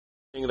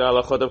the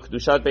halachot of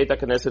Kedushat Beit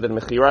HaKnesset and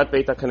Mechirat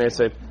Beit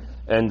HaKnesset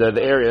and the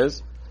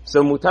areas.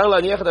 So mutar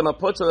laniach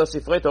damapot shel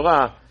sifrei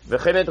Torah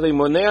v'chen et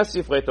rimonei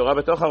sifrei Torah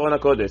betoch aron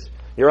hakodesh.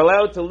 You're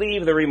allowed to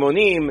leave the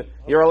rimonim.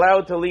 You're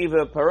allowed to leave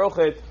the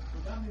parochet.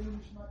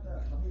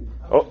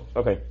 Oh,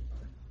 okay.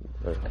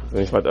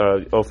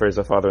 Ofer is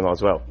a father-in-law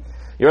as well.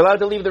 You're allowed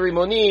to leave the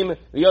rimonim,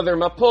 the other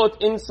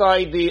mapot,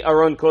 inside the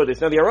Aron Kodesh.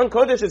 Now the Aron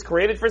Kodesh is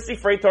created for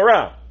Sifrei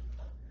Torah.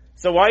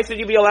 So why should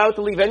you be allowed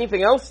to leave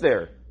anything else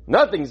there?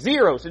 Nothing,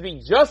 zero. It should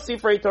be just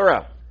Sifrei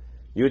Torah.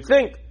 You would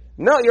think,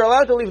 no, you're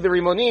allowed to leave the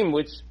rimonim,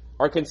 which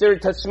are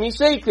considered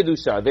Tashmishei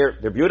Kedusha.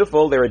 They're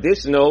beautiful, they're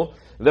additional.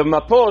 The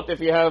mapot, if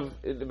you have,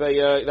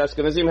 the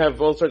Ashkenazim have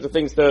all sorts of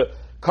things to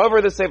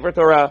cover the Sefer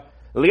Torah.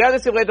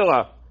 Liad Sifrei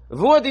Torah.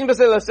 Vu'adin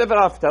b'seh Sefer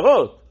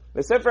Haftarot.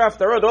 The Sefer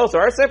Haftarot also,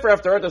 our Sefer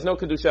Haftarot has no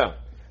Kedusha.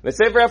 The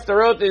Sefer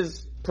Haftarot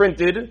is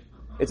printed.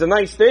 It's a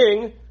nice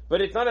thing,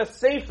 but it's not a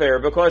Sefer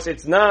because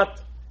it's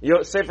not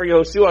Sefer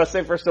Yehoshua,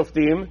 Sefer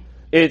Shoftim.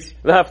 It's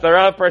the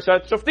Haftarah of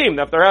Parashat Shoftim,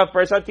 the Haftarah of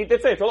Parashat Ki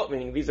Tetzei,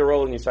 meaning these are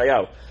all in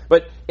Yeshayahu.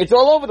 But it's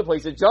all over the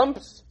place. It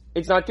jumps.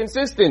 It's not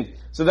consistent.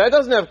 So that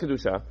doesn't have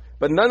Kedusha.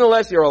 But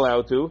nonetheless, you're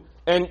allowed to.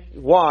 And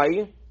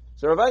why?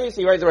 So Rav Agyas,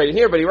 he writes it right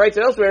here, but he writes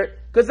it elsewhere,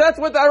 because that's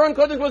what the Aron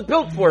Kodesh was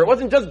built for. It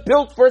wasn't just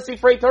built for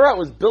Sifrei Torah. It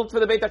was built for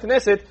the Beit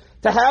HaKnesset,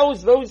 to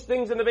house those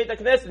things in the Beit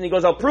HaKnesset. And he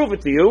goes, I'll prove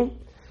it to you.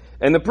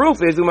 And the proof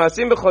is,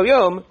 U'ma'asim b'chol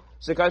yom,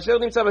 shekasher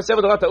nimtza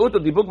b'sefer Torah ta'ut,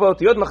 dibuk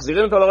ba'otiyot,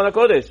 machzirin oto l'Aron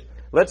HaKodesh.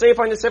 Let's say you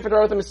find a Sefer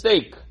Torah with a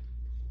mistake.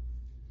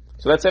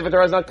 So that Sefer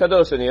Torah is not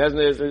Kadosh, and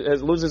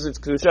it loses its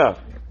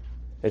Kedusha.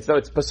 It's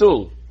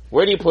Pasul.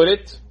 Where do you put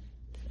it?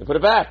 You put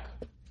it back.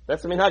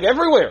 That's the minhag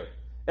everywhere.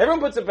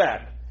 Everyone puts it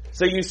back.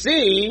 So you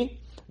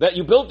see that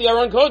you built the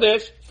Aron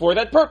Kodesh for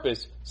that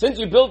purpose. Since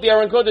you built the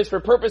Aron Kodesh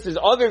for purposes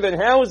other than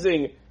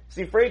housing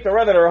Sifrei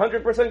Torah that are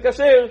 100%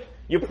 kasher,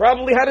 you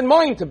probably had in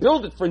mind to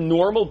build it for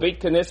normal Beit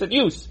Knesset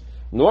use.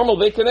 Normal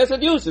Beit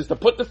Knesset use is to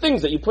put the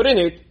things that you put in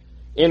it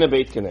in a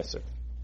Beit Knesset.